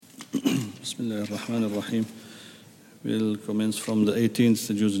Bismillah ar-Rahman ar-Rahim. We'll commence from the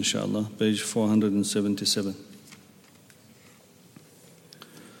 18th juz, inshallah, page 477.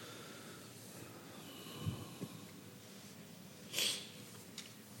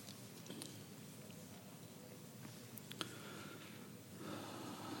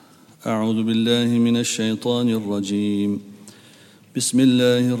 أعوذ بالله من الشيطان الرجيم. بسم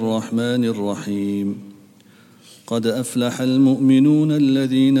الله الرحمن الرحيم. قد أفلح المؤمنون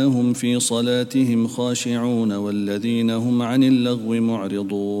الذين هم في صلاتهم خاشعون والذين هم عن اللغو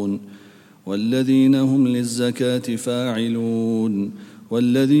معرضون والذين هم للزكاة فاعلون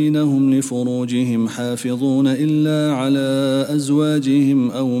والذين هم لفروجهم حافظون إلا على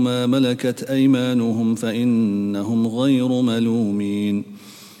أزواجهم أو ما ملكت أيمانهم فإنهم غير ملومين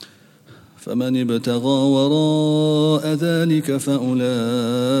فمن ابتغى وراء ذلك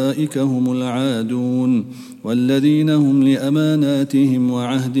فأولئك هم العادون والذين هم لأماناتهم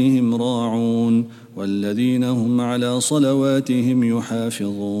وعهدهم راعون والذين هم على صلواتهم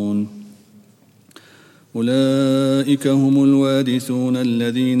يحافظون أولئك هم الوارثون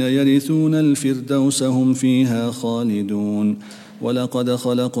الذين يرثون الفردوس هم فيها خالدون ولقد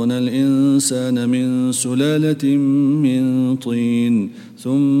خلقنا الإنسان من سلالة من طين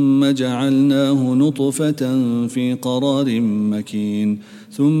ثم جعلناه نطفة في قرار مكين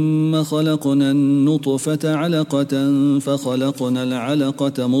ثم خلقنا النطفة علقة فخلقنا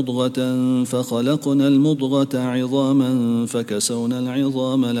العلقة مضغة فخلقنا المضغة عظاما فكسونا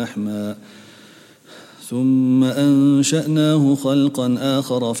العظام لحما ثم أنشأناه خلقا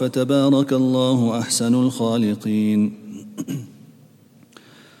آخر فتبارك الله أحسن الخالقين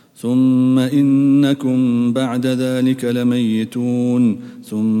ثم إنكم بعد ذلك لميتون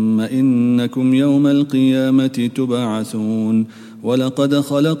ثم إنكم يوم القيامة تبعثون ولقد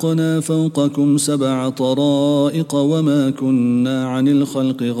خلقنا فوقكم 7 طرائق وما كنا عن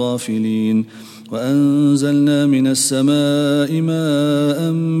الخلق غافلين وأنزلنا من السماء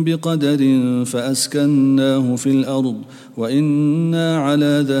ماء بقدر فأسكناه في الأرض وإنا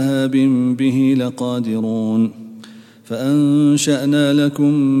على ذهاب به لقادرون فأنشأنا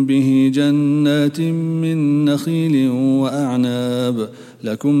لكم به جنات من نخيل وأعناب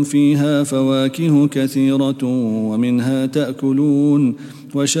لكم فيها فواكه كثيرة ومنها تأكلون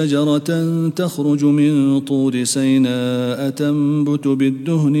وشجرة تخرج من طور سيناء تنبت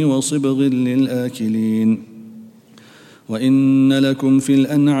بالدهن وصبغ للآكلين وإن لكم في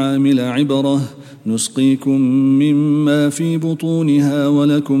الأنعام لعبرة نسقيكم مما في بطونها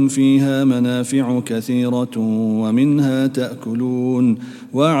ولكم فيها منافع كثيرة ومنها تأكلون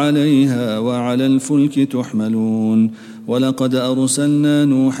وعليها وعلى الفلك تحملون ولقد أرسلنا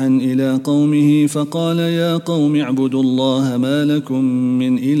نوحا إلى قومه فقال يا قوم اعبدوا الله ما لكم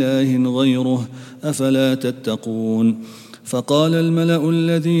من إله غيره أفلا تتقون فقال الملأ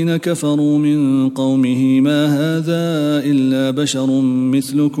الذين كفروا من قومه ما هذا إلا بشر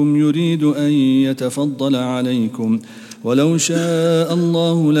مثلكم يريد أن يتفضل عليكم ولو شاء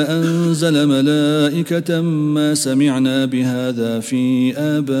الله لأنزل ملائكة ما سمعنا بهذا في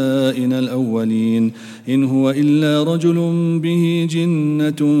آبائنا الأولين إن هو إلا رجل به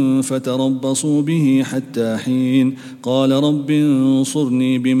جنة فتربصوا به حتى حين قال رب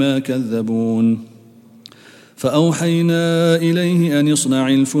انصرني بما كذبون فأوحينا إليه أن اصنع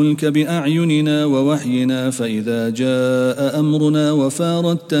الفلك بأعيننا ووحينا فإذا جاء أمرنا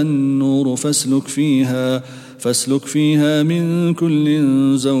وفارت النور فاسلك فيها من كل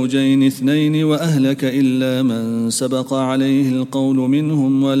زوجين 2 وأهلك إلا من سبق عليه القول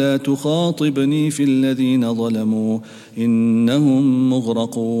منهم ولا تخاطبني في الذين ظلموا إنهم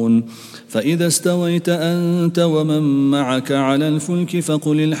مغرقون فإذا استويت أنت ومن معك على الفلك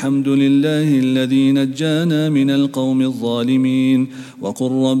فقل الحمد لله الذي نجانا من القوم الظالمين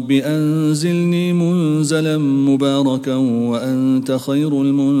وقل رب أنزلني منزلا مباركا وأنت خير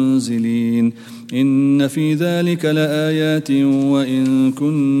المنزلين إن في ذلك لآيات وإن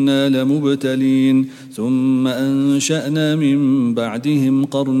كنا لمبتلين ثم أنشأنا من بعدهم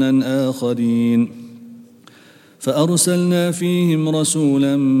قرنا آخرين فأرسلنا فيهم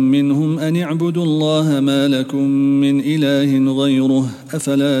رسولا منهم أن اعبدوا الله ما لكم من إله غيره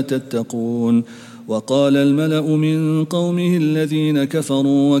أفلا تتقون وقال الملأ من قومه الذين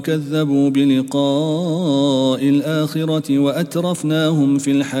كفروا وكذبوا بلقاء الآخرة وأترفناهم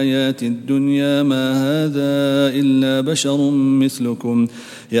في الحياة الدنيا ما هذا إلا بشر مثلكم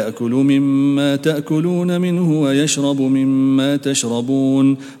يأكل مما تأكلون منه ويشرب مما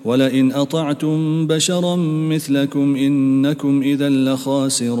تشربون ولئن أطعتم بشرا مثلكم إنكم إذا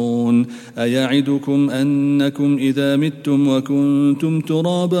لخاسرون أيعدكم أنكم إذا متم وكنتم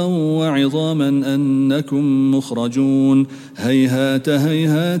ترابا وعظاما أنكم مخرجون هيهات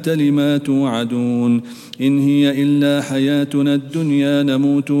هيهات لما توعدون إن هي إلا حياتنا الدنيا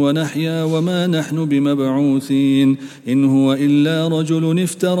نموت ونحيا وما نحن بمبعوثين إن هو إلا رجل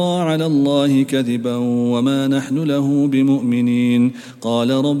افترى على الله كذبا وما نحن له بمؤمنين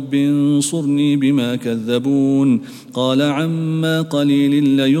قال رب انصرني بما كذبون قال عما قليل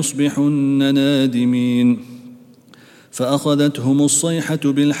ليصبحن نادمين فأخذتهم الصيحة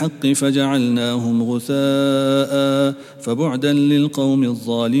بالحق فجعلناهم غثاء فبعدا للقوم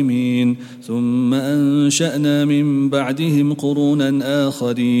الظالمين ثم أنشأنا من بعدهم قرونا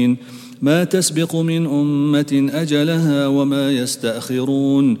آخرين ما تسبق من أمة أجلها وما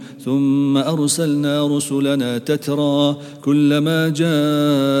يستأخرون ثم أرسلنا رسلنا تترى كلما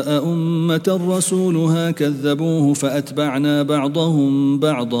جاء أمة رسولها كذبوه فأتبعنا بعضهم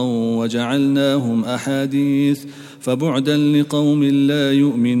بعضا وجعلناهم أحاديث فبعدا لقوم لا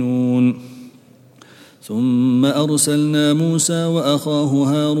يؤمنون ثم أرسلنا موسى وأخاه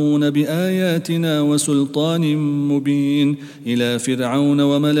هارون بآياتنا وسلطان مبين إلى فرعون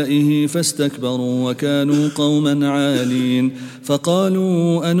وملئه فاستكبروا وكانوا قوما عالين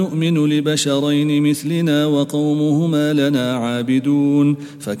فقالوا أنؤمن لبشرين مثلنا وقومهما لنا عابدون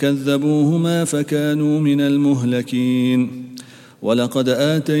فكذبوهما فكانوا من المهلكين ولقد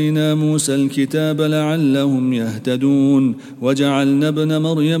آتينا موسى الكتاب لعلهم يهتدون وجعلنا ابن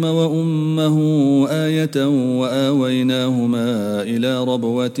مريم وأمه آية وآويناهما إلى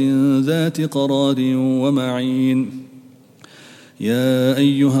ربوة ذات قرار ومعين يا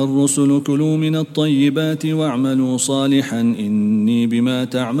أيها الرسل كلوا من الطيبات واعملوا صالحا إني بما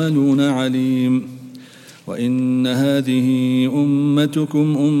تعملون عليم وإن هذه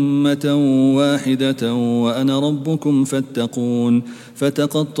أمتكم أمة واحدة وأنا ربكم فاتقون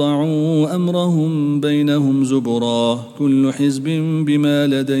فتقطعوا أمرهم بينهم زبرا كل حزب بما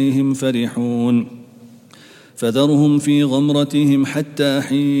لديهم فرحون فذرهم في غمرتهم حتى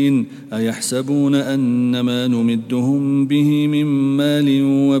حين أيحسبون أنما نمدهم به من مال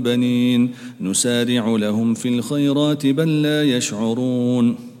وبنين نسارع لهم في الخيرات بل لا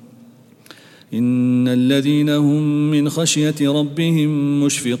يشعرون إن الذين هم من خشية ربهم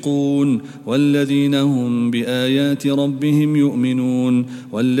مشفقون والذين هم بآيات ربهم يؤمنون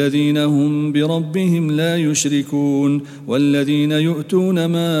والذين هم بربهم لا يشركون والذين يؤتون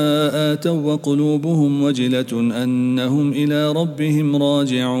ما آتوا وقلوبهم وجلة أنهم إلى ربهم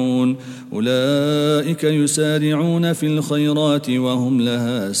راجعون أولئك يسارعون في الخيرات وهم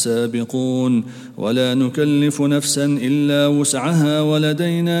لها سابقون ولا نكلف نفسا إلا وسعها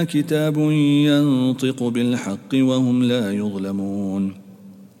ولدينا كتاب ينطق بالحق وهم لا يظلمون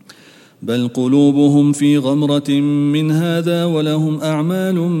بل قلوبهم في غمرة من هذا ولهم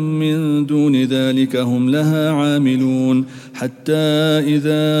أعمال من دون ذلك هم لها عاملون حتى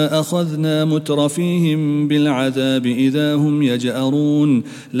إذا أخذنا مترفيهم بالعذاب إذا هم يجأرون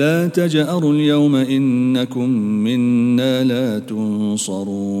لا تجأروا اليوم إنكم منا لا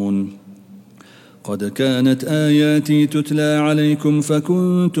تنصرون قد كانت آياتي تتلى عليكم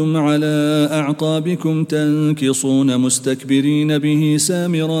فكنتم على أعقابكم تنكصون مستكبرين به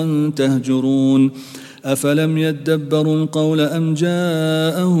سامرا تهجرون أفلم يدبروا القول أم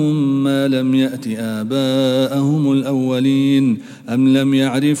جاءهم ما لم يأت آباءهم الأولين أم لم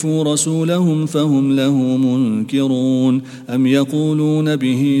يعرفوا رسولهم فهم له منكرون أم يقولون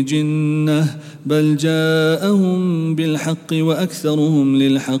به جنة بل جاءهم بالحق وأكثرهم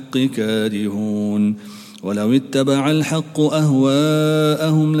للحق كارهون ولو اتبع الحق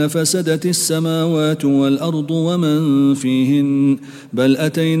أهواءهم لفسدت السماوات والأرض ومن فيهن بل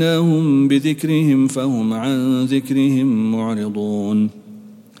أتيناهم بذكرهم فهم عن ذكرهم معرضون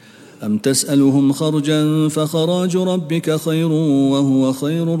أم تسألهم خرجا فخراج ربك خير وهو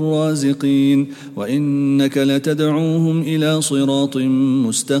خير الرازقين وإنك لتدعوهم إلى صراط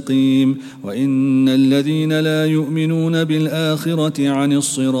مستقيم وإن الذين لا يؤمنون بالآخرة عن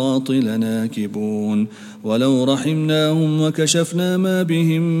الصراط لناكبون ولو رحمناهم وكشفنا ما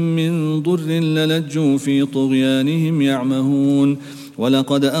بهم من ضر للجوا في طغيانهم يعمهون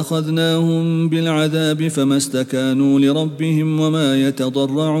ولقد أخذناهم بالعذاب فما استكانوا لربهم وما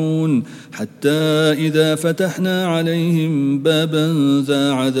يتضرعون حتى إذا فتحنا عليهم بابا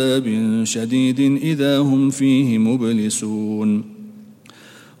ذا عذاب شديد إذا هم فيه مبلسون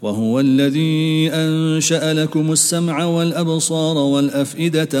وهو الذي أنشأ لكم السمع والأبصار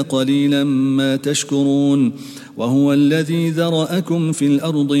والأفئدة قليلا ما تشكرون وهو الذي ذرأكم في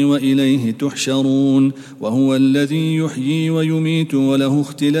الأرض وإليه تحشرون وهو الذي يحيي ويميت وله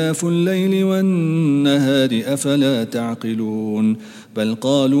اختلاف الليل والنهار أفلا تعقلون بل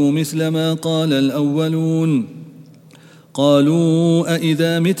قالوا مثل ما قال الأولون قالوا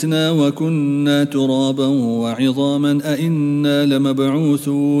أإذا متنا وكنا ترابا وعظاما أإنا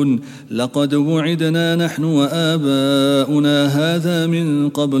لمبعوثون لقد وعدنا نحن وآباؤنا هذا من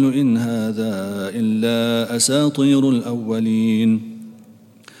قبل إن هذا إلا أساطير الأولين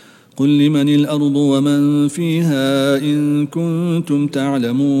قل لمن الأرض ومن فيها إن كنتم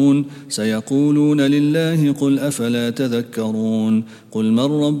تعلمون سيقولون لله قل أفلا تذكرون قل من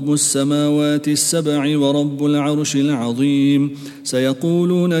رب السماوات السبع ورب العرش العظيم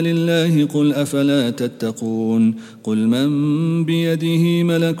سيقولون لله قل أفلا تتقون قل من بيده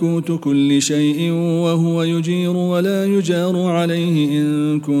ملكوت كل شيء وهو يجير ولا يجار عليه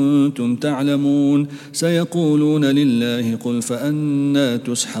إن كنتم تعلمون سيقولون لله قل فأنى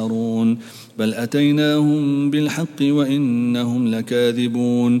تسحرون بل أتيناهم بالحق وإنهم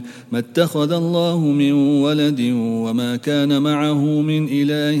لكاذبون ما اتخذ الله من ولد وما كان معه من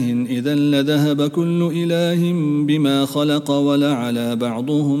إله إذا لذهب كل إله بما خلق ولعلى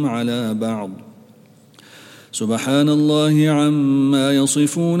بعضهم على بعض سبحان الله عما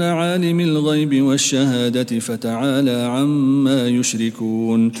يصفون عالم الغيب والشهادة فتعالى عما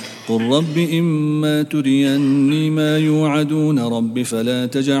يشركون قل رب إما تريني ما يوعدون رب فلا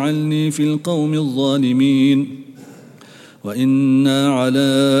تجعلني في القوم الظالمين وإنا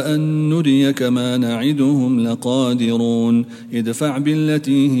على أن نريك ما نعدهم لقادرون ادفع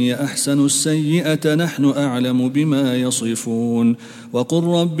بالتي هي أحسن السيئة نحن أعلم بما يصفون وقل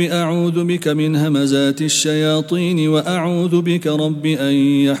رب أعوذ بك من همزات الشياطين وأعوذ بك رب أن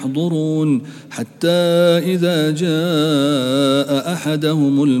يحضرون حتى إذا جاء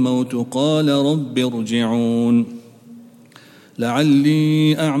أحدهم الموت قال رب ارجعون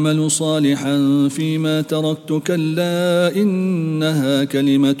لعلي أعمل صالحا فيما تركت كلا إنها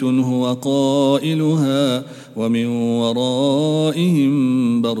كلمة هو قائلها ومن ورائهم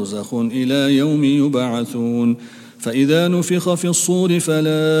برزخ إلى يوم يبعثون فإذا نفخ في الصور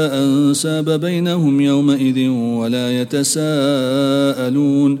فلا أنساب بينهم يومئذ ولا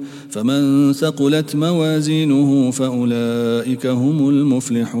يتساءلون فمن ثقلت موازينه فأولئك هم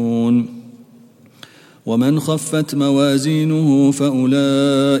المفلحون ومن خفت موازينه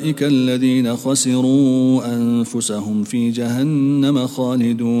فأولئك الذين خسروا أنفسهم في جهنم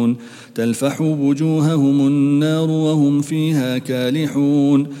خالدون تلفح وجوههم النار وهم فيها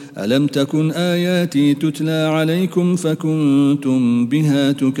كالحون ألم تكن آياتي تتلى عليكم فكنتم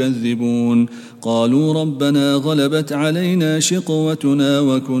بها تكذبون قالوا ربنا غلبت علينا شقوتنا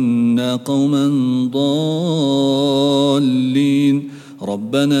وكنا قوما ضالين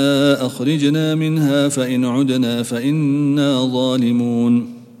ربنا أخرجنا منها فإن عدنا فإنا ظالمون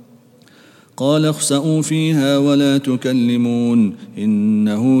قال اخسئوا فيها ولا تكلمون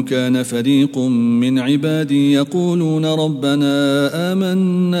إنه كان فريق من عبادي يقولون ربنا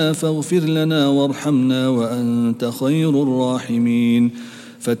آمنا فاغفر لنا وارحمنا وأنت خير الراحمين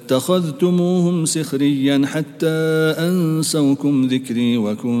فاتخذتموهم سخريا حتى أنسوكم ذكري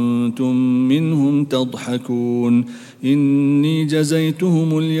وكنتم منهم تضحكون إني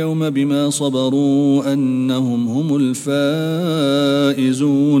جزيتهم اليوم بما صبروا أنهم هم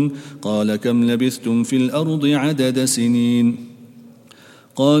الفائزون قال كم لبثتم في الأرض عدد سنين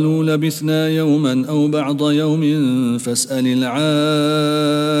قالوا لبثنا يوما أو بعض يوم فاسأل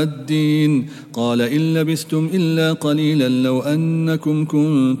العادين قال إن لبثتم إلا قليلا لو أنكم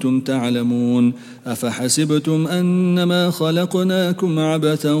كنتم تعلمون أفحسبتم أنما خلقناكم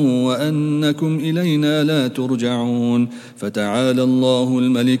عبثا وأنكم إلينا لا ترجعون فتعالى الله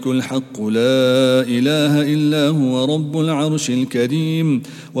الملك الحق لا إله إلا هو رب العرش الكريم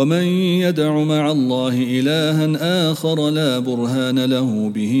ومن يدع مع الله إلها آخر لا برهان له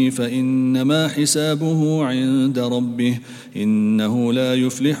به فإنما حسابه عند ربه إنه لا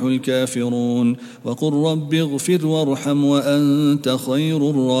يفلح الكافرون وقل رب اغفر وارحم وأنت خير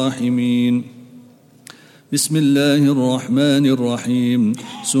الراحمين بسم الله الرحمن الرحيم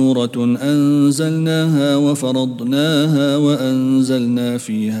سورة أنزلناها وفرضناها وأنزلنا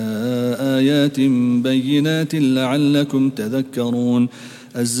فيها آيات بينات لعلكم تذكرون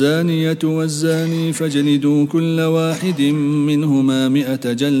الزانية والزاني فاجلدوا كل واحد منهما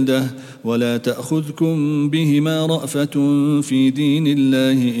 100 جلدة ولا تأخذكم بهما رأفة في دين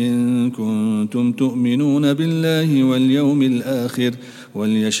الله إن كنتم تؤمنون بالله واليوم الآخر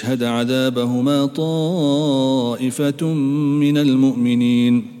وليشهد عذابهما طائفة من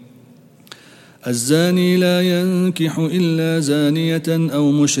المؤمنين الزاني لا ينكح إلا زانية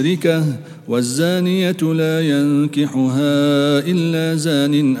أو مشركة والزانية لا ينكحها إلا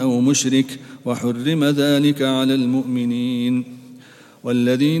زان أو مشرك وحرم ذلك على المؤمنين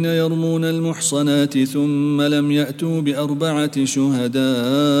والذين يرمون المحصنات ثم لم يأتوا ب4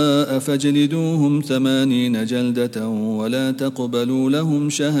 شهداء فاجلدوهم 80 جلدة ولا تقبلوا لهم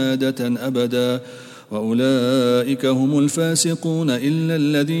شهادة أبدا وأولئك هم الفاسقون إلا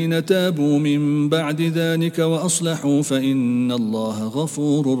الذين تابوا من بعد ذلك وأصلحوا فإن الله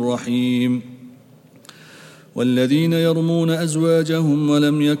غفور رحيم. والذين يرمون أزواجهم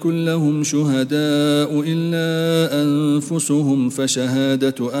ولم يكن لهم شهداء إلا أنفسهم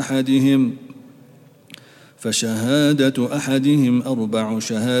فشهادة أحدهم 4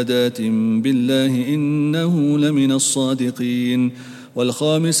 شهادات بالله إنه لمن الصادقين.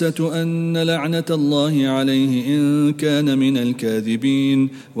 والخامسة أن لعنة الله عليه إن كان من الكاذبين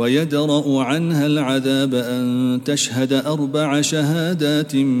ويدرأ عنها العذاب أن تشهد 4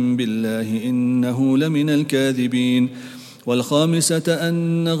 شهادات بالله إنه لمن الكاذبين. والخامسة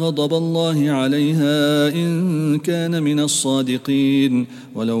أن غضب الله عليها إن كان من الصادقين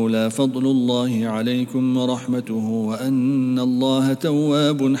ولولا فضل الله عليكم ورحمته وأن الله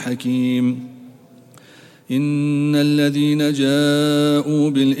تواب حكيم. إن الذين جاءوا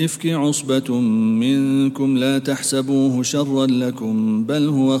بالإفك عصبة منكم لا تحسبوه شرا لكم بل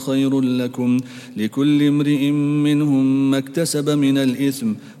هو خير لكم لكل امرئ منهم ما اكتسب من الإثم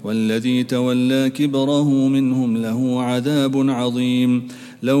والذي تولى كبره منهم له عذاب عظيم.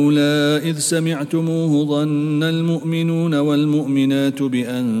 لولا إذ سمعتموه ظن المؤمنون والمؤمنات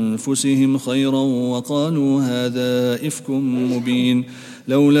بأنفسهم خيرا وقالوا هذا إفك مبين.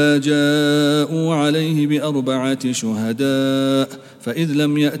 لولا جاءوا عليه ب4 شهداء فإذ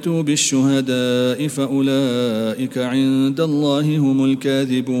لم يأتوا بالشهداء فأولئك عند الله هم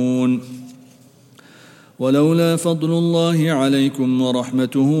الكاذبون. ولولا فضل الله عليكم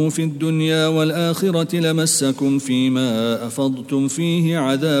ورحمته في الدنيا والآخرة لمسكم فيما أفضتم فيه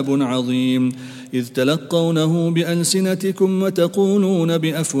عذاب عظيم إذ تلقونه بألسنتكم وتقولون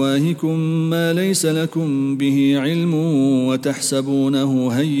بأفواهكم ما ليس لكم به علم وتحسبونه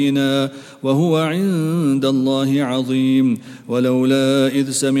هينا وهو عند الله عظيم. ولولا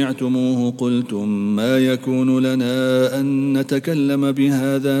إذ سمعتموه قلتم ما يكون لنا أن نتكلم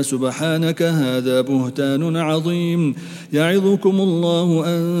بهذا سبحانك هذا بهتان عظيم. يعظكم الله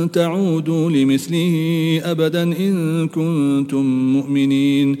أن تعودوا لمثله أبدا إن كنتم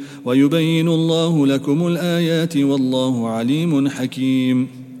مؤمنين ويبين الله لكم الآيات والله عليم حكيم.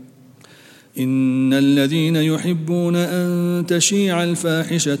 إن الذين يحبون أن تشيع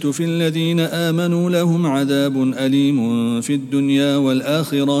الفاحشة في الذين آمنوا لهم عذاب أليم في الدنيا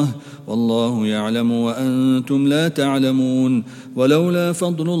والآخرة والله يعلم وأنتم لا تعلمون. ولولا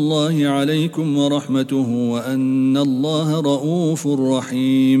فضل الله عليكم ورحمته وأن الله رؤوف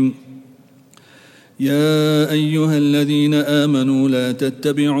رحيم. يا أيها الذين آمنوا لا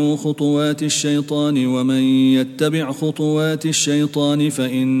تتبعوا خطوات الشيطان ومن يتبع خطوات الشيطان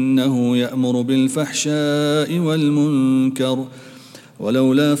فإنه يأمر بالفحشاء والمنكر.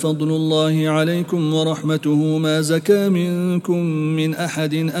 ولولا فضل الله عليكم ورحمته ما زكى منكم من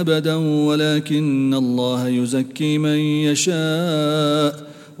أحد أبدا ولكن الله يزكي من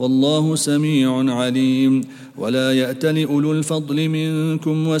يشاء والله سميع عليم. ولا يأتل أولو الفضل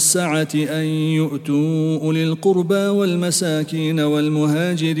منكم والسعة أن يؤتوا أولي القربى والمساكين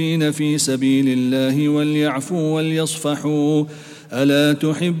والمهاجرين في سبيل الله وليعفوا وليصفحوا ألا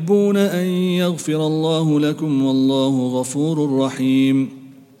تحبون أن يغفر الله لكم والله غفور رحيم.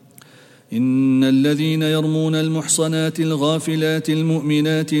 إن الذين يرمون المحصنات الغافلات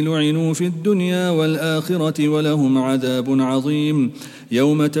المؤمنات لعنوا في الدنيا والآخرة ولهم عذاب عظيم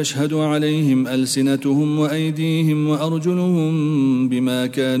يوم تشهد عليهم ألسنتهم وأيديهم وأرجلهم بما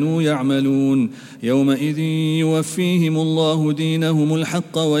كانوا يعملون يومئذ يوفيهم الله دينهم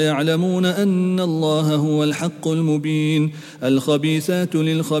الحق ويعلمون أن الله هو الحق المبين. الخبيثات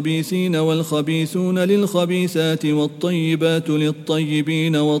للخبيثين والخبيثون للخبيثات والطيبات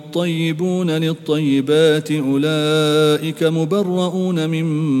للطيبين والطيبون للطيبات أولئك مبرؤون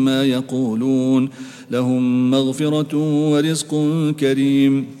مما يقولون لهم مغفرة ورزق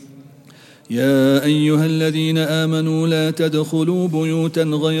كريم. يا أيها الذين آمنوا لا تدخلوا بيوتا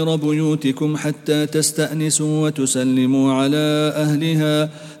غير بيوتكم حتى تستأنسوا وتسلموا على أهلها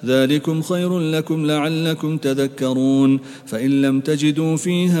ذلكم خير لكم لعلكم تذكرون. فإن لم تجدوا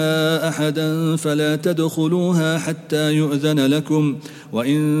فيها أحدا فلا تدخلوها حتى يؤذن لكم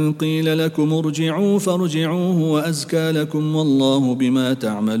وإن قيل لكم ارجعوا فارجعوا هو أزكى لكم والله بما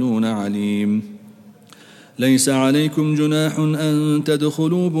تعملون عليم. ليس عليكم جناح أن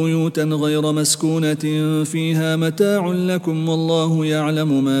تدخلوا بيوتا غير مسكونة فيها متاع لكم والله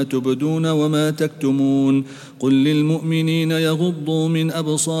يعلم ما تبدون وما تكتمون قل للمؤمنين يغضوا من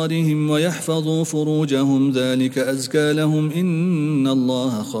أبصارهم ويحفظوا فروجهم ذلك أزكى لهم إن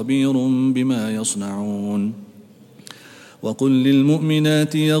الله خبير بما يصنعون وقل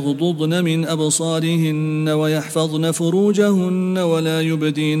للمؤمنات يغضضن من أبصارهن ويحفظن فروجهن ولا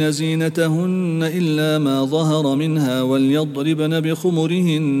يبدين زينتهن إلا ما ظهر منها وليضربن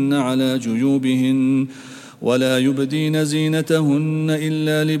بخمرهن على جيوبهن ولا يبدين زينتهن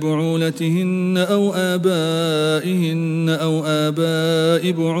إلا لبعولتهن أو آبائهن أو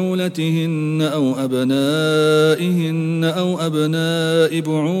آباء بعولتهن أو أبنائهن أو أبناء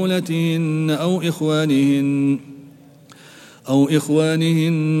بعولتهن أو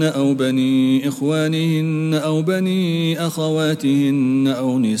إخوانهن أو بني إخوانهن أو بني أخواتهن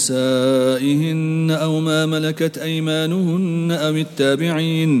أو نسائهن أو ما ملكت أيمانهن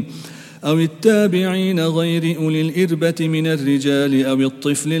أو التابعين غير أولي الإربة من الرجال أو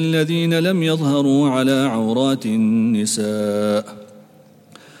الطفل الذين لم يظهروا على عورات النساء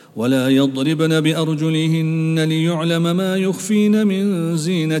ولا يضربن بأرجلهن ليعلم ما يخفين من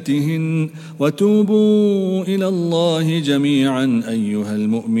زينتهن وتوبوا إلى الله جميعا أيها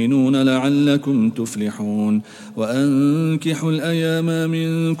المؤمنون لعلكم تفلحون وأنكحوا الأيام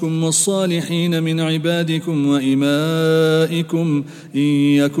منكم والصالحين من عبادكم وإمائكم إن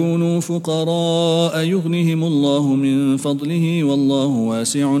يكونوا فقراء يغنهم الله من فضله والله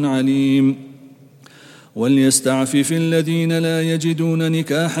واسع عليم وليستعفف الذين لا يجدون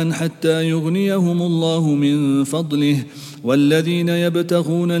نكاحا حتى يغنيهم الله من فضله والذين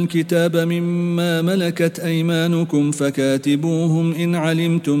يبتغون الكتاب مما ملكت أيمانكم فكاتبوهم إن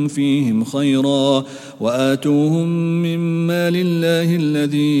علمتم فيهم خيرا وآتوهم مما لله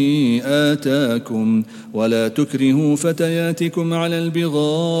الذي آتاكم ولا تكرهوا فتياتكم على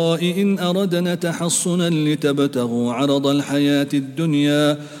البغاء إن أردنا تحصنا لتبتغوا عرض الحياة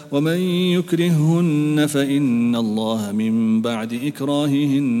الدنيا ومن يكرههن فإن الله من بعد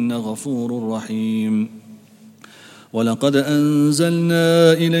إكراههن غفور رحيم ولقد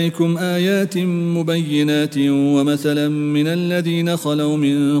أنزلنا إليكم آيات مبينات ومثلا من الذين خلوا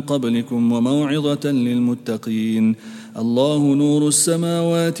من قبلكم وموعظة للمتقين الله نور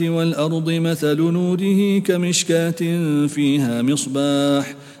السماوات والأرض مثل نوره كمشكاة فيها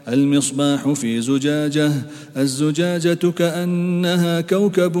مصباح المصباح في زجاجة الزجاجة كأنها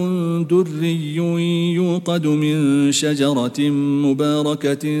كوكب دري يوقد من شجرة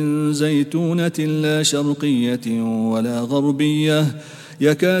مباركة زيتونة لا شرقية ولا غربية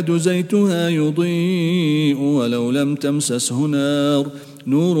يكاد زيتها يضيء ولو لم تمسسه نار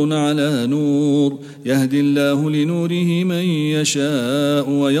نور على نور يهدي الله لنوره من يشاء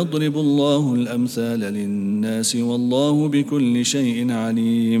ويضرب الله الأمثال للناس والله بكل شيء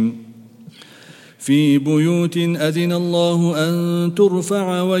عليم في بيوت أذن الله أن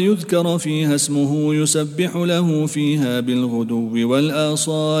ترفع ويذكر فيها اسمه يسبح له فيها بالغدو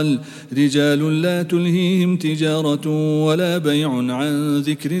والآصال رجال لا تلهيهم تجارة ولا بيع عن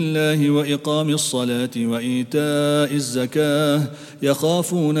ذكر الله وإقام الصلاة وإيتاء الزكاة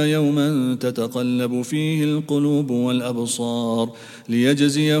يخافون يوما تتقلب فيه القلوب والأبصار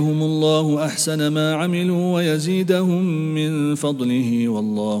ليجزيهم الله أحسن ما عملوا ويزيدهم من فضله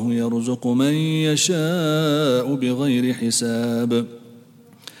والله يرزق من يشاء بغير حساب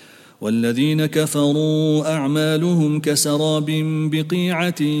والذين كفروا أعمالهم كسراب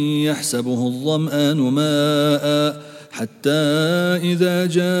بقيعة يحسبه الظمآن ماء حتى إذا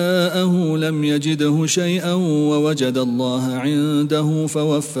جاءه لم يجده شيئا ووجد الله عنده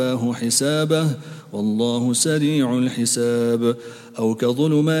فوفاه حسابه والله سريع الحساب أو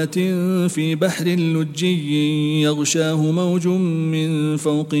كظلمات في بحر لجي يغشاه موج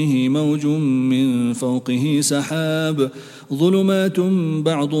من فوقه سحاب ظلمات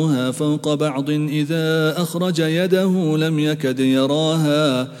بعضها فوق بعض إذا أخرج يده لم يكد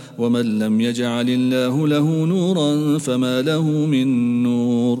يراها ومن لم يجعل الله له نورا فما له من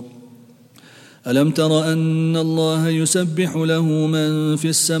نور ألم تر أن الله يسبح له من في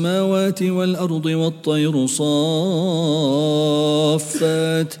السماوات والأرض والطير صافات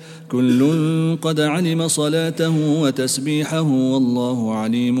كل قد علم صلاته وتسبيحه والله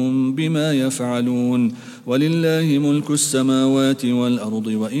عليم بما يفعلون ولله ملك السماوات والأرض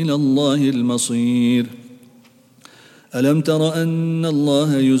وإلى الله المصير ألم تر أن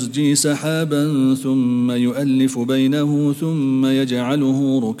الله يزجي سحابا ثم يؤلف بينه ثم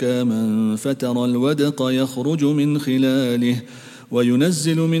يجعله ركاما فترى الودق يخرج من خلاله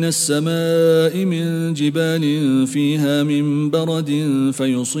وينزل من السماء من جبال فيها من برد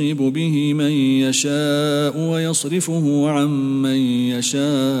فيصيب به من يشاء ويصرفه عن من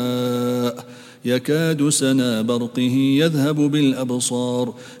يشاء يكاد سنا برقه يذهب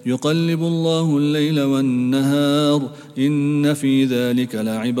بالأبصار يقلب الله الليل والنهار إن في ذلك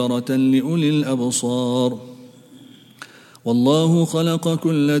لعبرة لأولي الأبصار والله خلق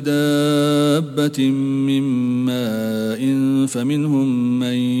كل دابة من ماء فمنهم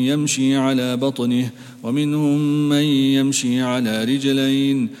من يمشي على بطنه ومنهم من يمشي على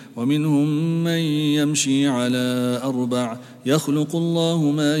رجلين ومنهم من يمشي على 4 يخلق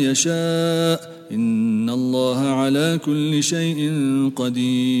الله ما يشاء إن الله على كل شيء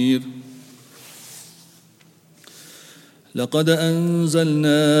قدير لقد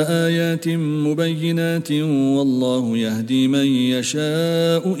أنزلنا آيات مبينات والله يهدي من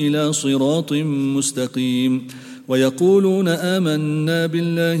يشاء إلى صراط مستقيم ويقولون آمنا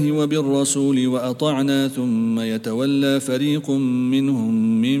بالله وبالرسول وأطعنا ثم يتولى فريق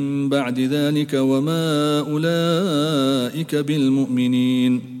منهم من بعد ذلك وما أولئك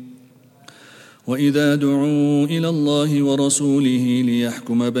بالمؤمنين وإذا دعوا إلى الله ورسوله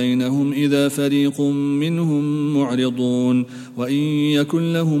ليحكم بينهم إذا فريق منهم معرضون وإن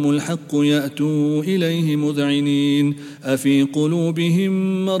يكن لهم الحق يأتوا إليه مذعنين أفي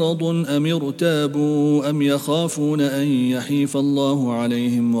قلوبهم مرض أم ارتابوا أم يخافون أن يحيف الله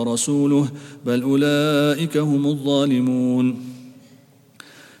عليهم ورسوله بل أولئك هم الظالمون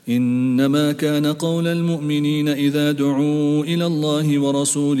إنما كان قول المؤمنين إذا دعوا إلى الله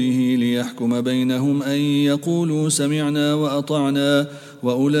ورسوله ليحكم بينهم أن يقولوا سمعنا وأطعنا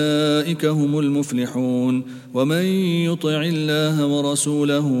وأولئك هم المفلحون ومن يطع الله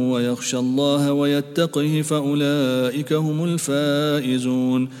ورسوله ويخشى الله ويتقه فأولئك هم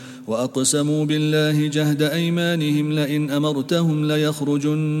الفائزون وأقسموا بالله جهد أيمانهم لئن أمرتهم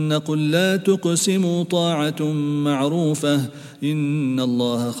ليخرجن قل لا تقسموا طاعة معروفة إن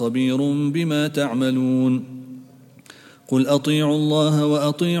الله خبير بما تعملون قل أطيعوا الله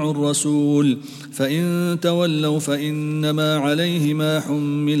وأطيعوا الرسول فإن تولوا فإنما عليه ما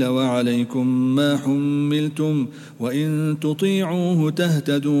حمل وعليكم ما حملتم وإن تطيعوه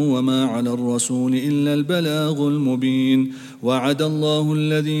تهتدوا وما على الرسول إلا البلاغ المبين وعد الله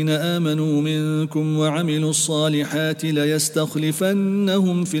الذين آمنوا منكم وعملوا الصالحات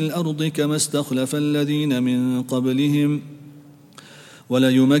ليستخلفنهم في الأرض كما استخلف الذين من قبلهم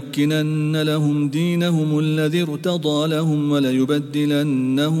وليمكنن لهم دينهم الذي ارتضى لهم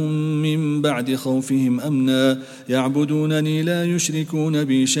وليبدلنهم من بعد خوفهم أمنا يعبدونني لا يشركون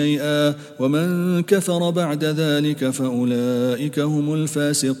بي شيئا ومن كفر بعد ذلك فأولئك هم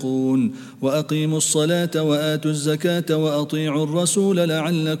الفاسقون وأقيموا الصلاة وآتوا الزكاة وأطيعوا الرسول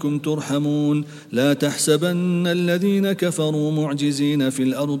لعلكم ترحمون لا تحسبن الذين كفروا معجزين في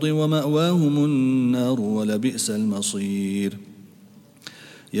الأرض ومأواهم النار ولبئس المصير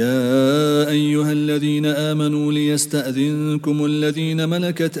يا أيها الذين آمنوا ليستأذنكم الذين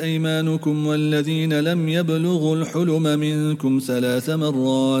ملكت أيمانكم والذين لم يبلغوا الحلم منكم 3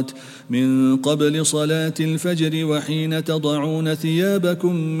 مرات من قبل صلاة الفجر وحين تضعون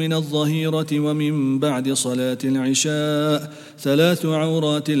ثيابكم من الظهيرة ومن بعد صلاة العشاء 3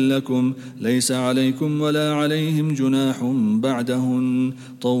 عورات لكم ليس عليكم ولا عليهم جناح بعدهن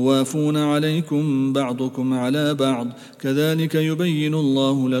طوافون عليكم بعضكم على بعض كذلك يبين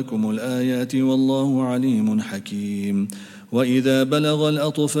الله لكم الآيات والله عليم حكيم وإذا بلغ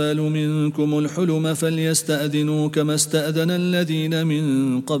الأطفال منكم الحلم فليستأذنوا كما استأذن الذين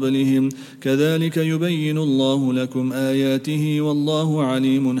من قبلهم كذلك يبين الله لكم آياته والله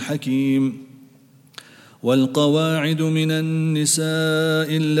عليم حكيم والقواعد من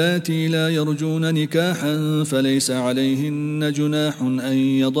النساء اللاتي لا يرجون نكاحا فليس عليهن جناح أن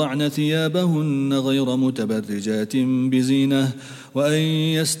يضعن ثيابهن غير متبرجات بزينة وأن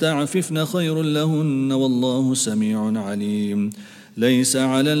يستعففن خير لهن والله سميع عليم ليس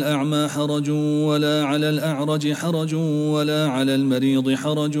على الأعمى حرج ولا على الأعرج حرج ولا على المريض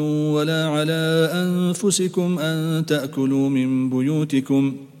حرج ولا على أنفسكم أن تأكلوا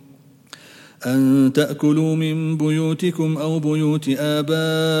من بيوتكم أو بيوت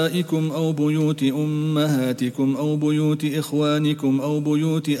آبائكم أو بيوت أمهاتكم أو بيوت إخوانكم أو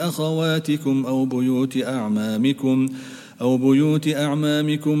بيوت أخواتكم أو بيوت أعمامكم أو بيوت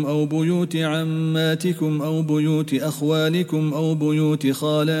أعمامكم أو بيوت عماتكم أو بيوت أخوالكم أو بيوت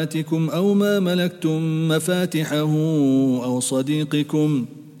خالاتكم أو ما ملكتم مفاتحه أو صديقكم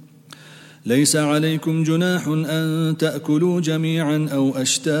ليس عليكم جناح أن تأكلوا جميعا أو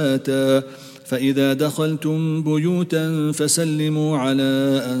أشتاتا فإذا دخلتم بيوتا فسلموا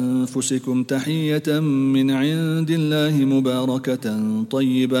على أنفسكم تحية من عند الله مباركة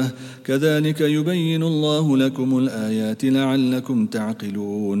طيبة كذلك يبين الله لكم الآيات لعلكم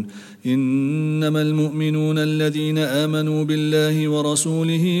تعقلون إنما المؤمنون الذين آمنوا بالله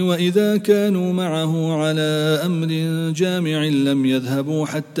ورسوله وإذا كانوا معه على أمر جامع لم يذهبوا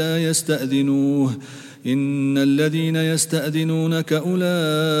حتى يستأذنوه إن الذين يستأذنونك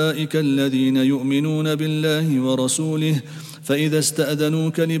أولئك الذين يؤمنون بالله ورسوله فإذا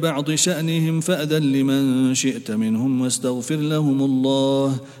استأذنوك لبعض شأنهم فأذن لمن شئت منهم واستغفر لهم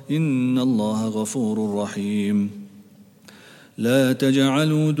الله إن الله غفور رحيم لا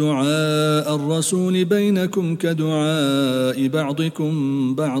تجعلوا دعاء الرسول بينكم كدعاء بعضكم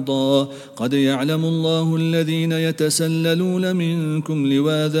بعضا قد يعلم الله الذين يتسللون منكم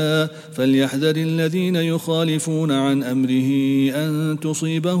لواذا فليحذر الذين يخالفون عن أمره أن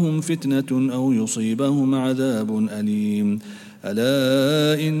تصيبهم فتنة أو يصيبهم عذاب أليم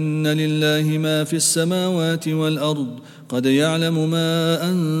ألا إن لله ما في السماوات والأرض قد يعلم ما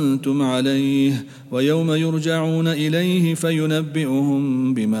أنتم عليه ويوم يرجعون إليه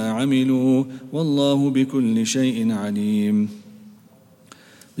فينبئهم بما عملوا والله بكل شيء عليم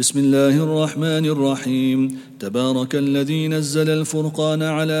بسم الله الرحمن الرحيم تبارك الذي نزل الفرقان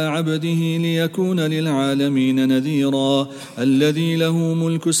على عبده ليكون للعالمين نذيرا الذي له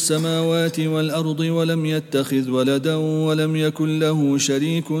ملك السماوات والأرض ولم يتخذ ولدا ولم يكن له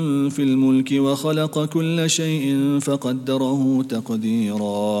شريك في الملك وخلق كل شيء فقدره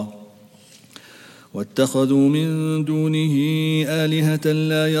تقديرا واتخذوا من دونه آلهة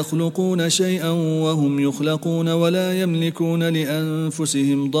لا يخلقون شيئا وهم يخلقون ولا يملكون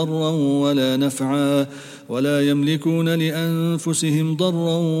لأنفسهم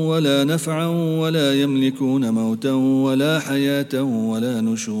ضرا ولا نفعا ولا يملكون موتا ولا حياة ولا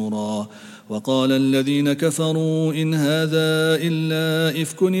نشورا وقال الذين كفروا إن هذا إلا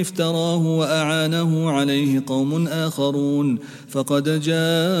إفك افتراه وأعانه عليه قوم آخرون فقد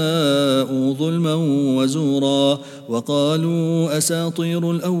جاءوا ظلما وزورا وقالوا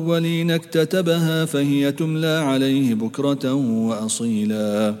أساطير الأولين اكتتبها فهي تملى عليه بكرة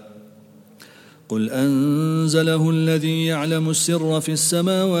وأصيلا قل أنزله الذي يعلم السر في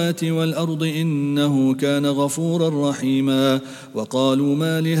السماوات والأرض إنه كان غفورا رحيما وقالوا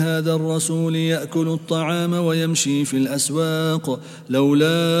ما لهذا الرسول يأكل الطعام ويمشي في الأسواق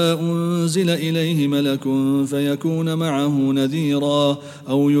لولا أنزل إليه ملك فيكون معه نذيرا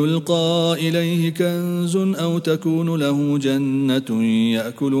أو يلقى إليه كنز أو تكون له جنة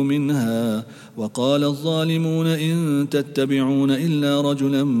يأكل منها وقال الظالمون إن تتبعون إلا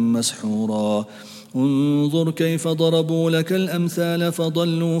رجلا مسحورا انظر كيف ضربوا لك الأمثال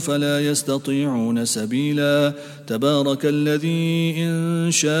فضلوا فلا يستطيعون سبيلا تبارك الذي إن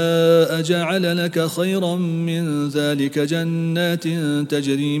شاء جعل لك خيرا من ذلك جنات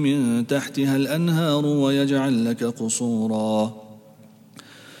تجري من تحتها الأنهار ويجعل لك قصورا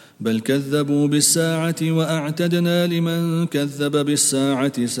بل كذبوا بالساعة وأعتدنا لمن كذب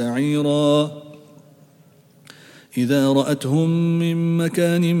بالساعة سعيرا إذا رأتهم من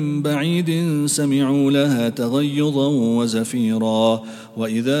مكان بعيد سمعوا لها تغيظا وزفيرا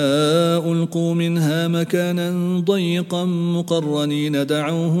وإذا ألقوا منها مكانا ضيقا مقرنين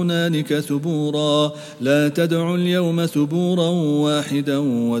دعوا هنالك ثبورا لا تدعوا اليوم ثبورا واحدا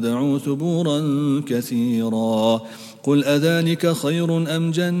ودعوا ثبورا كثيرا قل أذلك خير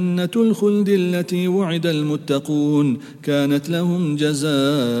أم جنة الخلد التي وعد المتقون كانت لهم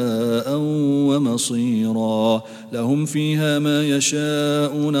جزاء ومصيرا لهم فيها ما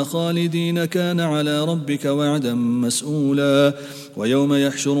يشاءون خالدين كان على ربك وعدا مسؤولا ويوم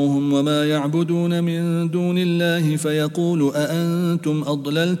يحشرهم وما يعبدون من دون الله فيقول أأنتم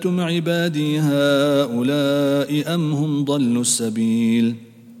أضللتم عبادي هؤلاء أم هم ضلوا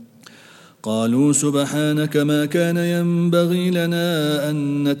السبيل قالوا سبحانك ما كان ينبغي لنا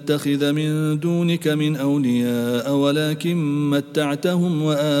أن نتخذ من دونك من أولياء ولكن متعتهم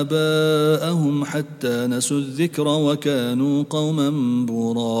وآباءهم حتى نسوا الذكر وكانوا قوما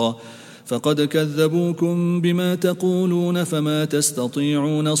بورا فقد كذبوكم بما تقولون فما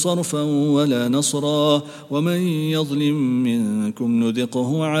تستطيعون صرفا ولا نصرا ومن يظلم منكم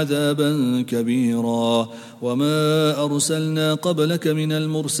نذقه عذابا كبيرا وما أرسلنا قبلك من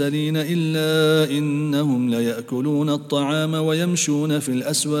المرسلين إلا إنهم ليأكلون الطعام ويمشون في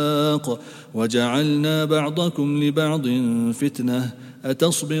الأسواق وجعلنا بعضكم لبعض فتنة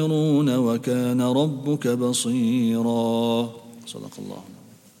أتصبرون وكان ربك بصيرا صدق الله.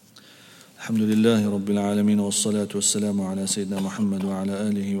 الحمد لله رب العالمين والصلاة والسلام على سيدنا محمد وعلى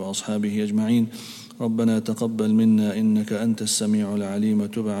آله وأصحابه أجمعين. ربنا تقبل منا إنك أنت السميع العليم،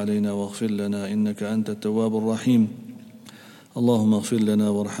 وتب علينا واغفر لنا إنك أنت التواب الرحيم. اللهم اغفر لنا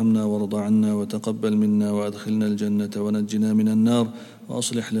وارحمنا وارض عنا وتقبل منا وأدخلنا الجنة ونجنا من النار،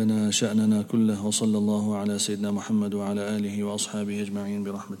 وأصلح لنا شأننا كله. وصلى الله على سيدنا محمد وعلى آله وأصحابه أجمعين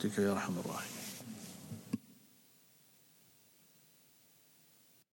برحمتك يا أرحم الراحمين.